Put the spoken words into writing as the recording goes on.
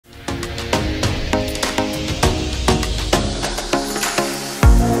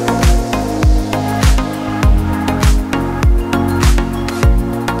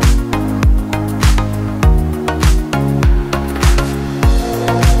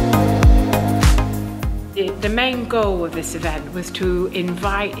main goal of this event was to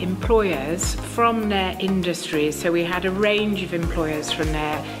invite employers from their industries. So we had a range of employers from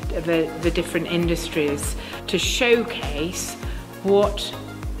the different industries to showcase what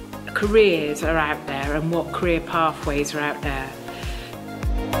careers are out there and what career pathways are out there.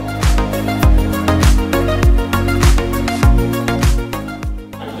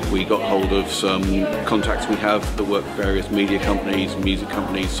 We got hold of some contacts we have that work for various media companies, music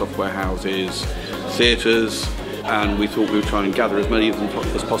companies, software houses, theatres, and we thought we would try and gather as many of them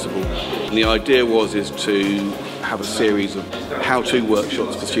as possible. And the idea is to have a series of how-to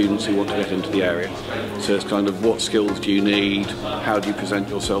workshops for students who want to get into the area. So it's kind of, what skills do you need, how do you present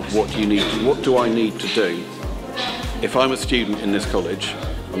yourself, what do I need to do? If I'm a student in this college,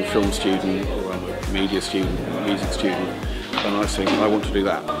 I'm a film student or I'm a media student or a music student, and I think I want to do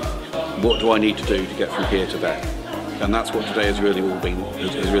that. What do I need to do to get from here to there? And that's what today has really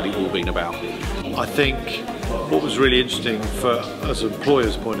all been about. I think what was really interesting for as an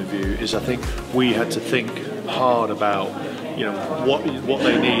employer's point of view is I think we had to think hard about what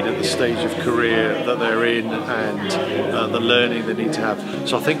they need at the stage of career that they're in and the learning they need to have.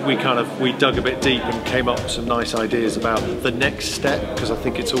 So I think we dug a bit deep and came up with some nice ideas about the next step, because I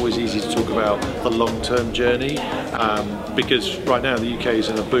think it's always easy to talk about the long-term journey, because right now the UK is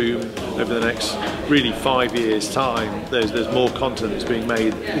in a boom. Over the next really 5 years time there's more content that's being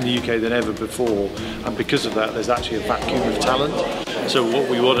made in the UK than ever before, and because of that there's actually a vacuum of talent. So what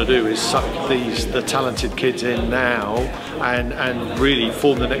we want to do is suck the talented kids in now and really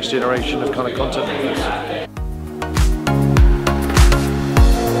form the next generation of kind of content makers.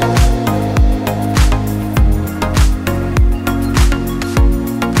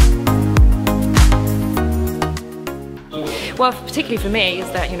 Well, particularly for me,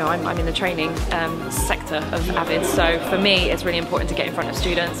 is that I'm in the training sector of AVID, so for me it's really important to get in front of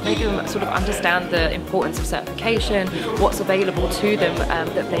students, make them sort of understand the importance of certification, what's available to them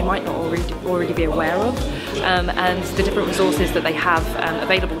that they might not already be aware of, and the different resources that they have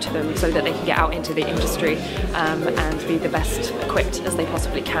available to them so that they can get out into the industry and be the best equipped as they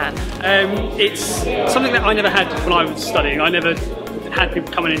possibly can. It's something that I never had when I was studying. I never had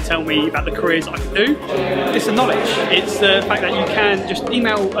people come in and tell me about the careers I could do. It's the knowledge. It's the fact that you can just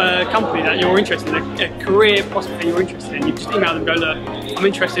email a company that you're interested in, a career possibly you're interested in. You just email them, go, look, I'm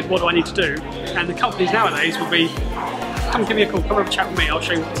interested, what do I need to do? And the companies nowadays will be, come give me a call, come have a chat with me, I'll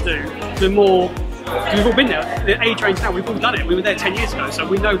show you what to do. The more, we've all been there, the age range now, we've all done it. We were there 10 years ago, so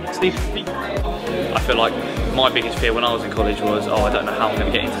we know what's needed for people. I feel like my biggest fear when I was in college was, I don't know how I'm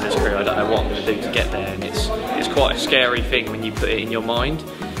going to get into this career, I don't know what I'm going to do to get there, and it's quite a scary thing when you put it in your mind,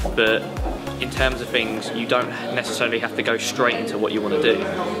 but in terms of things, you don't necessarily have to go straight into what you want to do.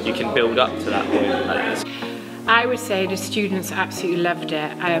 You can build up to that point. I would say the students absolutely loved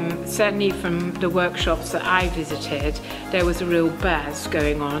it. Certainly from the workshops that I visited, there was a real buzz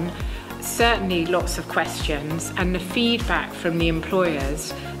going on. Certainly lots of questions, and the feedback from the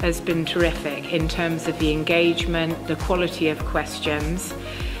employers has been terrific in terms of the engagement, the quality of questions.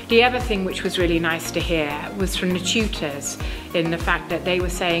 The other thing which was really nice to hear was from the tutors, in the fact that they were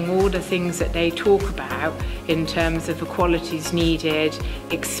saying all the things that they talk about in terms of the qualities needed,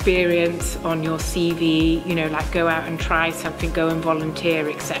 experience on your CV, like go out and try something, go and volunteer,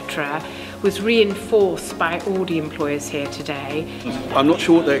 etc., was reinforced by all the employers here today. I'm not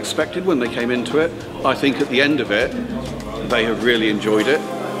sure what they expected when they came into it. I think at the end of it, they have really enjoyed it.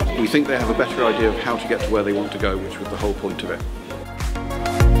 We think they have a better idea of how to get to where they want to go, which was the whole point of it.